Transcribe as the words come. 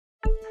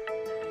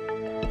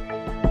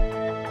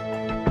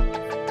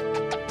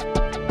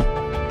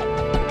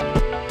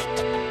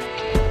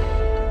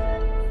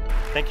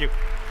Thank you.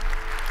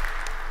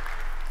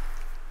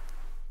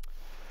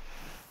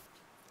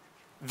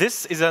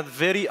 This is a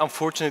very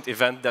unfortunate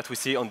event that we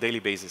see on a daily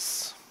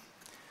basis.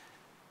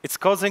 It's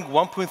causing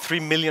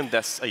 1.3 million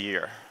deaths a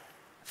year,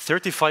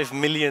 35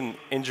 million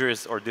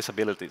injuries or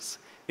disabilities.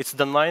 It's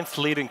the 9th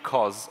leading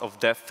cause of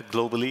death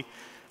globally,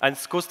 and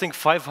it's costing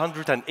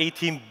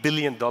 $518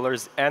 billion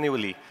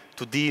annually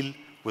to deal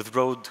with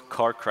road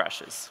car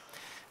crashes.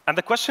 And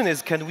the question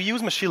is, can we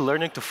use machine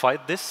learning to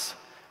fight this?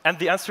 And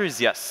the answer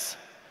is yes.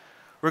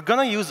 We're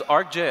going to use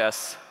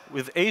ArcGIS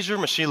with Azure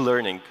machine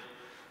learning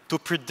to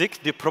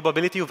predict the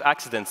probability of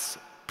accidents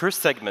per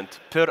segment,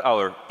 per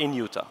hour in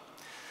Utah.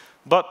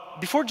 But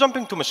before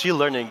jumping to machine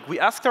learning, we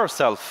asked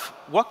ourselves,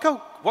 what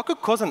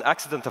could cause an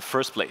accident in the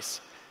first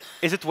place?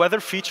 Is it weather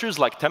features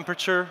like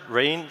temperature,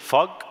 rain,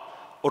 fog?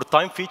 Or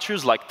time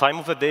features like time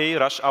of the day,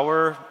 rush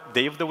hour,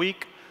 day of the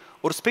week?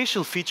 Or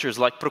spatial features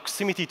like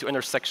proximity to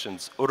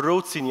intersections, or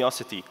road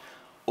sinuosity,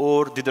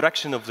 or the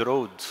direction of the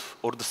road,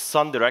 or the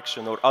sun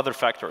direction, or other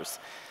factors?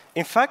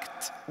 In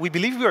fact, we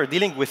believe we are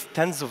dealing with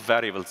tens of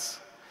variables.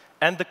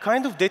 And the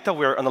kind of data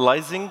we're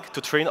analyzing to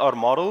train our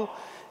model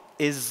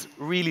is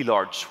really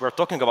large. We're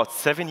talking about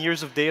 7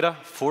 years of data,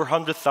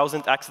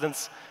 400,000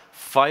 accidents,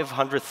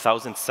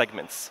 500,000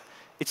 segments.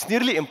 It's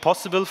nearly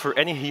impossible for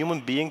any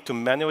human being to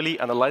manually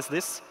analyze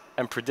this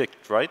and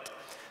predict, right?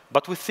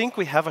 But we think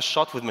we have a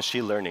shot with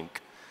machine learning.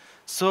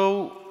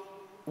 So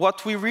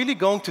what we're really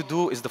going to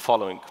do is the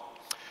following.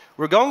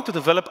 We're going to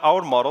develop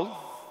our model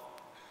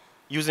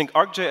using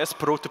ArcGIS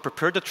Pro to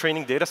prepare the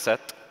training data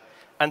set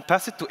and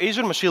pass it to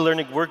Azure Machine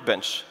Learning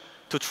Workbench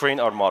to train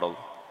our model.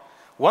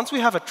 Once we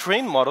have a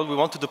trained model, we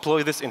want to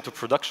deploy this into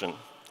production.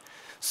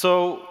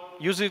 So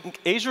using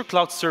Azure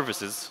Cloud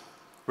Services,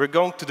 we're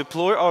going to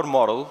deploy our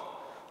model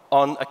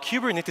on a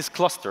Kubernetes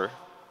cluster.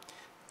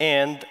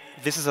 And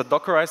this is a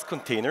Dockerized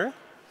container.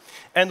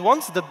 And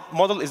once the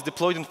model is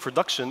deployed in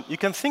production, you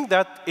can think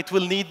that it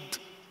will need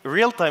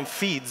real-time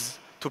feeds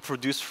to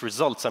produce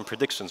results and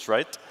predictions,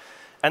 right?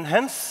 And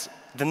hence,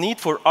 the need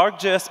for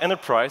ArcGIS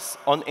Enterprise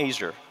on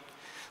Azure.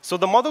 So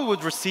the model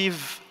would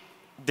receive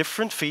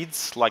different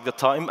feeds, like the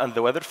time and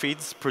the weather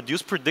feeds,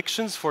 produce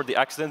predictions for the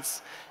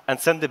accidents, and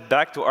send it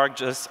back to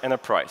ArcGIS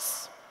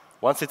Enterprise.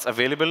 Once it's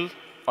available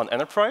on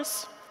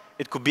Enterprise,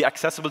 it could be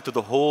accessible to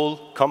the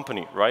whole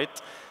company,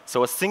 right?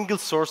 So a single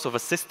source of a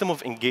system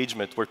of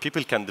engagement where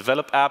people can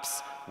develop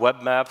apps,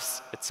 web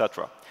maps,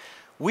 etc.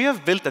 We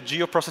have built a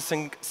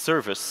geoprocessing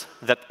service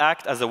that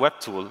acts as a web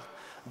tool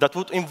that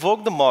would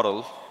invoke the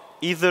model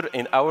either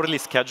in hourly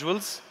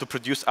schedules to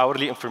produce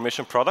hourly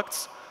information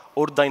products,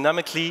 or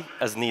dynamically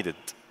as needed.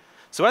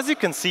 So as you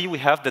can see, we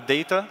have the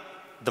data,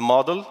 the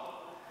model,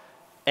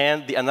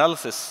 and the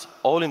analysis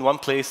all in one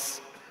place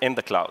in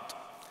the cloud.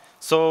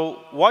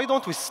 So why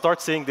don't we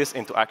start seeing this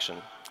into action?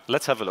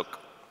 Let's have a look.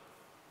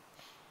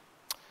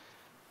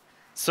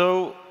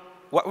 So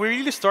what we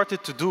really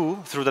started to do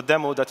through the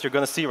demo that you're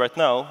going to see right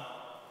now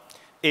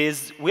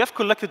is we have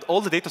collected all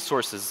the data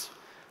sources,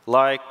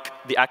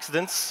 like the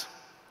accidents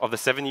of the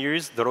 7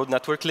 years, the road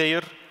network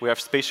layer. We have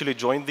spatially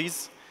joined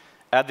these,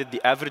 added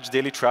the average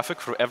daily traffic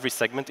for every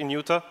segment in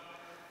Utah,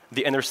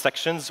 the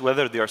intersections,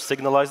 whether they are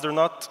signalized or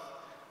not,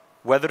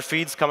 weather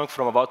feeds coming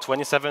from about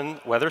 27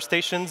 weather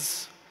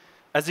stations.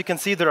 As you can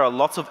see, there are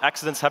lots of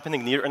accidents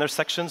happening near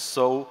intersections,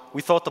 so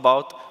we thought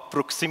about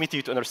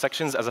proximity to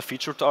intersections as a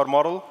feature to our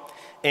model.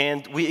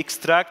 And we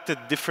extracted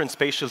different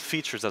spatial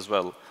features as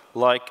well,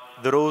 like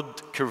the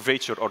road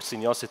curvature or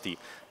sinuosity,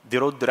 the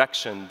road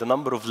direction, the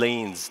number of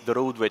lanes, the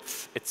road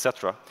width,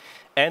 etc.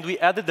 And we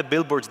added the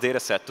billboards data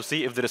set to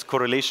see if there is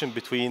correlation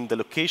between the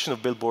location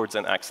of billboards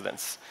and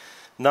accidents.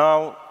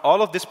 Now,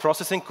 all of this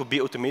processing could be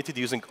automated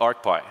using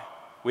ArcPy.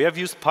 We have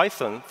used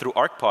Python through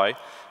ArcPy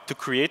to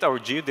create our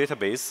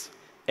geodatabase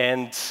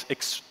and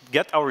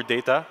get our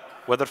data,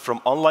 whether from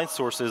online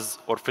sources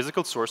or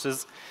physical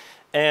sources,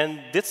 and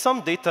did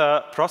some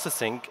data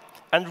processing,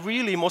 and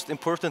really, most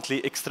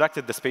importantly,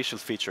 extracted the spatial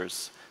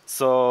features.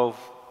 So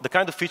the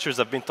kind of features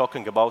I've been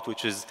talking about,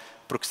 which is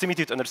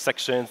proximity to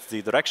intersections,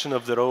 the direction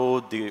of the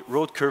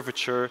road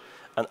curvature,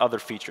 and other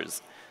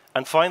features.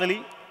 And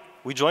finally,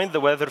 we joined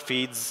the weather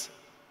feeds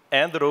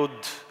and the road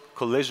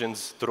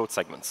collisions to road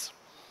segments.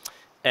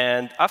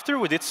 And after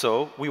we did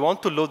so, we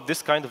want to load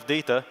this kind of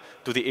data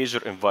to the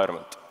Azure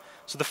environment.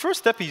 So the first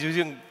step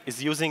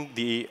is using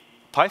the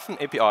Python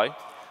API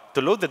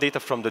to load the data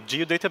from the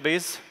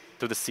geodatabase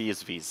to the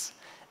CSVs,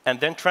 and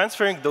then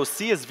transferring those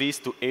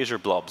CSVs to Azure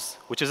Blobs,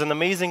 which is an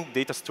amazing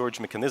data storage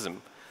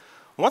mechanism.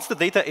 Once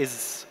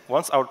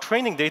our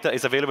training data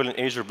is available in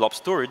Azure Blob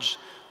Storage,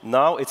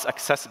 now it's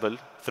accessible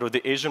through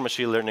the Azure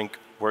Machine Learning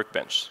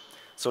Workbench.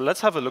 So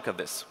let's have a look at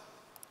this.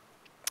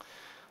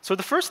 So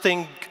the first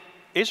thing,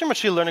 Azure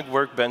Machine Learning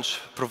Workbench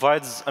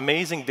provides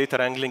amazing data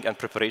wrangling and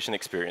preparation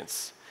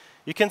experience.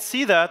 You can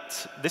see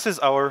that this is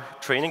our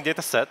training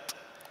data set.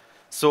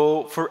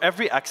 So for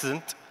every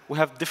accident, we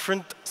have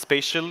different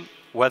spatial,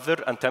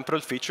 weather, and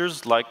temporal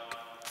features, like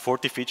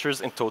 40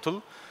 features in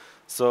total.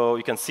 So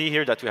you can see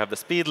here that we have the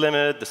speed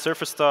limit, the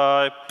surface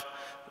type,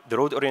 the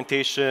road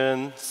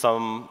orientation,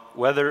 some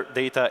weather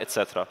data,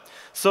 etc.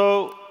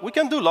 So we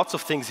can do lots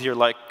of things here,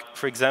 like,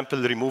 for example,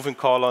 removing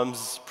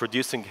columns,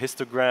 producing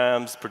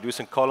histograms,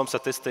 producing column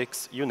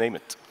statistics, you name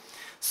it.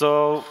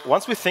 So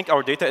once we think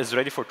our data is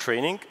ready for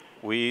training,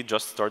 we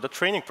just start the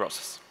training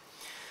process.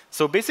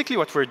 So basically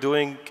what we're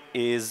doing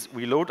is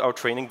we load our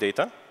training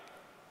data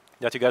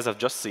that you guys have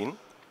just seen,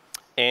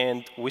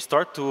 and we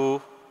start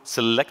to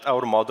select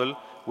our model,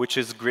 which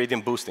is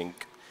gradient boosting.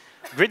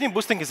 Gradient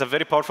boosting is a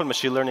very powerful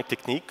machine learning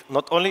technique.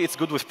 Not only it's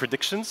good with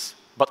predictions,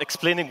 but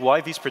explaining why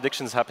these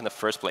predictions happen in the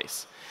first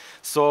place.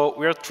 So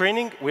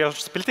we are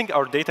splitting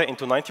our data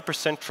into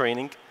 90%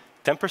 training,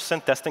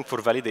 10% testing for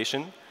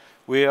validation.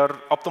 We are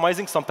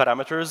optimizing some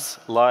parameters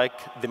like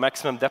the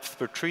maximum depth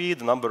per tree,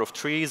 the number of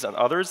trees, and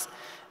others.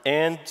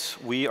 And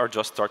we are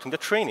just starting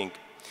the training.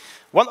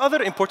 One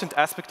other important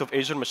aspect of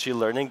Azure Machine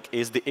Learning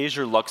is the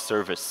Azure Log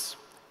Service.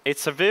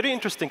 It's a very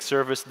interesting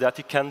service that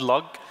you can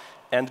log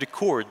and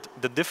record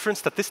the different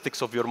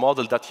statistics of your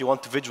model that you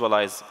want to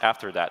visualize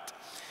after that.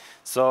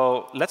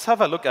 So let's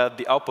have a look at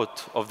the output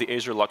of the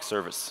Azure Log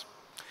Service.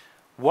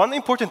 One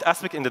important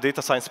aspect in the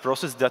data science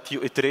process is that you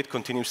iterate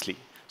continuously.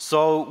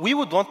 So we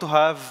would want to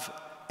have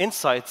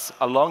insights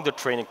along the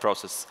training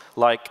process,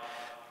 like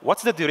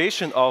what's the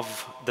duration of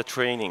the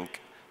training?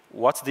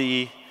 What's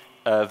the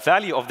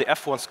value of the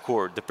F1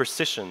 score, the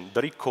precision,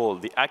 the recall,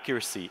 the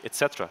accuracy,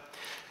 etc.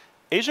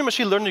 Azure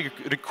Machine Learning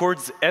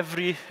records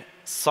every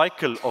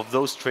cycle of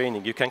those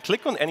training. You can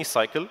click on any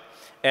cycle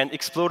and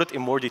explore it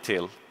in more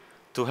detail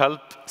to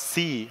help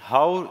see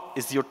how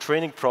is your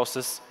training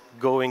process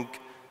going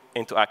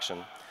into action.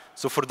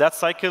 So for that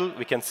cycle,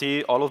 we can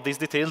see all of these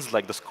details,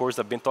 like the scores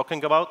I've been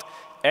talking about,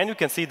 and you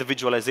can see the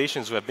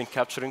visualizations we have been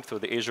capturing through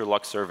the Azure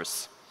Log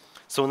Service.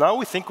 So now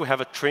we think we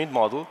have a trained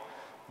model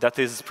that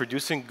is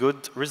producing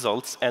good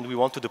results, and we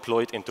want to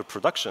deploy it into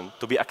production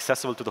to be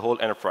accessible to the whole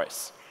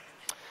enterprise.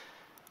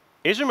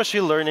 Azure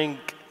Machine Learning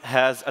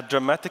has a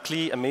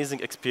dramatically amazing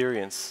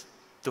experience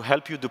to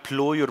help you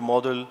deploy your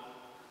model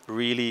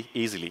really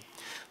easily.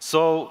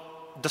 So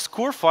the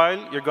score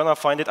file, you're going to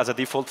find it as a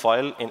default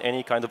file in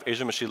any kind of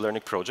Azure Machine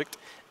Learning project.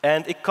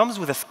 And it comes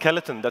with a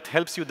skeleton that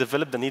helps you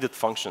develop the needed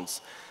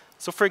functions.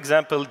 So for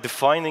example,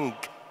 defining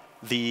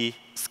the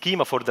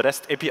schema for the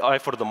REST API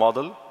for the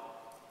model,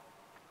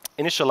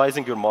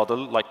 initializing your model,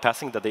 like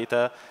passing the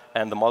data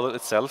and the model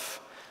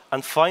itself,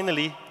 and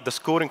finally, the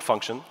scoring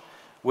function,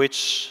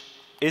 which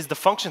is the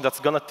function that's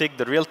going to take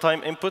the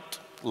real-time input,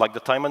 like the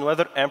time and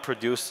weather, and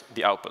produce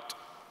the output.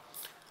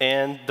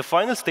 And the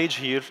final stage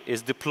here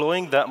is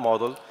deploying that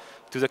model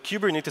to the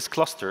Kubernetes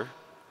cluster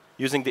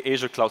using the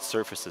Azure Cloud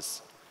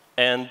Services.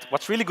 And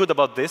what's really good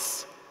about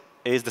this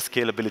is the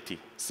scalability.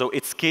 So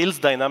it scales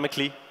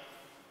dynamically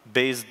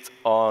based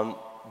on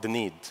the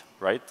need,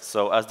 right?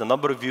 So as the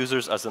number of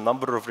users, as the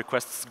number of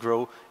requests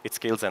grow, it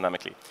scales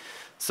dynamically.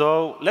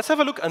 So let's have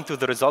a look into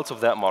the results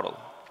of that model.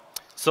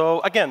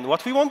 So again,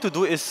 what we want to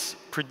do is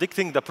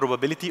predicting the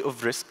probability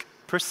of risk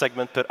per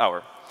segment per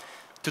hour.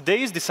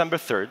 Today is December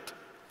 3rd.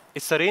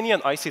 It's a rainy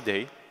and icy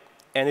day,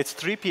 and it's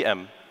 3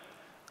 p.m.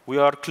 We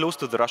are close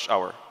to the rush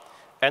hour.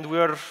 And we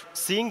are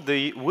seeing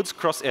the Woods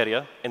Cross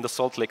area in the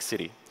Salt Lake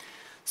City.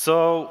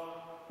 So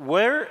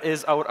where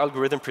is our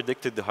algorithm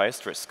predicted the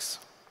highest risks?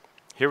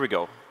 Here we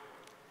go.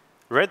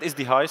 Red is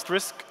the highest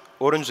risk.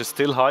 Orange is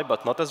still high,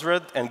 but not as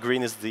red. And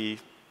green is the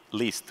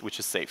least, which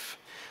is safe.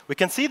 We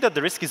can see that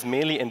the risk is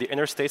mainly in the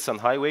interstates and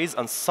highways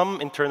and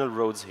some internal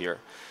roads here.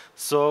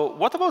 So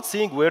what about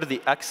seeing where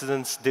the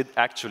accidents did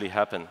actually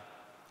happen?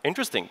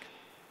 Interesting.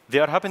 They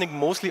are happening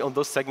mostly on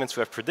those segments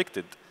we have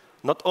predicted,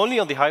 not only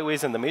on the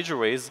highways and the major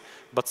ways,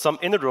 but some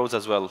inner roads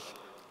as well,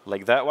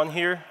 like that one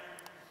here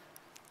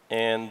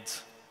and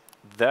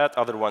that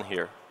other one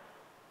here.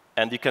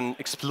 And you can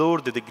explore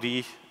the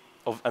degree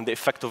of, and the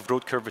effect of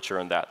road curvature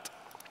on that.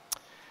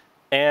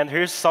 And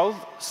here's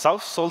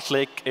South Salt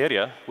Lake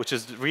area, which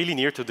is really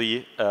near to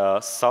the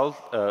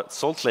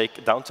Salt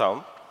Lake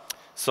downtown.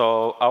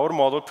 So our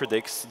model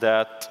predicts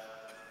that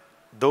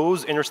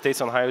those interstates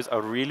and highways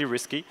are really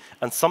risky,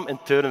 and some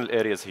internal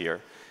areas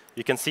here.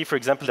 You can see, for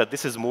example, that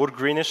this is more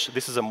greenish.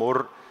 This is a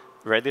more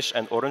reddish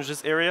and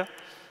orangish area.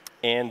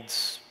 And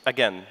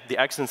again, the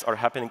accidents are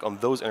happening on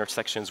those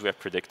intersections we have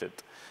predicted.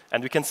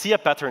 And we can see a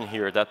pattern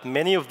here that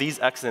many of these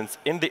accidents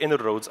in the inner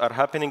roads are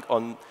happening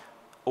on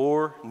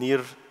or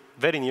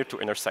very near to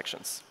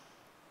intersections.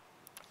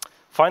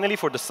 Finally,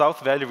 for the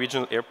South Valley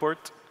Regional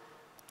Airport,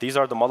 these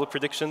are the model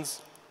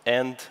predictions,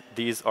 and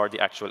these are the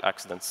actual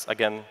accidents.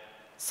 Again,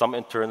 some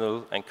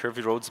internal and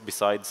curvy roads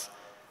besides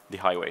the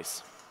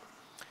highways.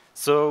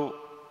 So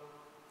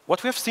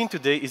what we have seen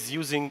today is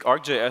using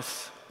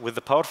ArcGIS with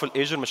the powerful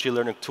Azure Machine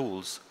Learning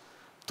tools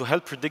to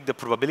help predict the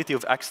probability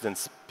of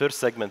accidents per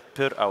segment,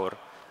 per hour,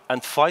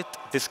 and fight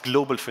this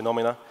global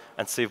phenomena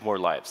and save more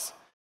lives.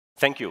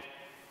 Thank you.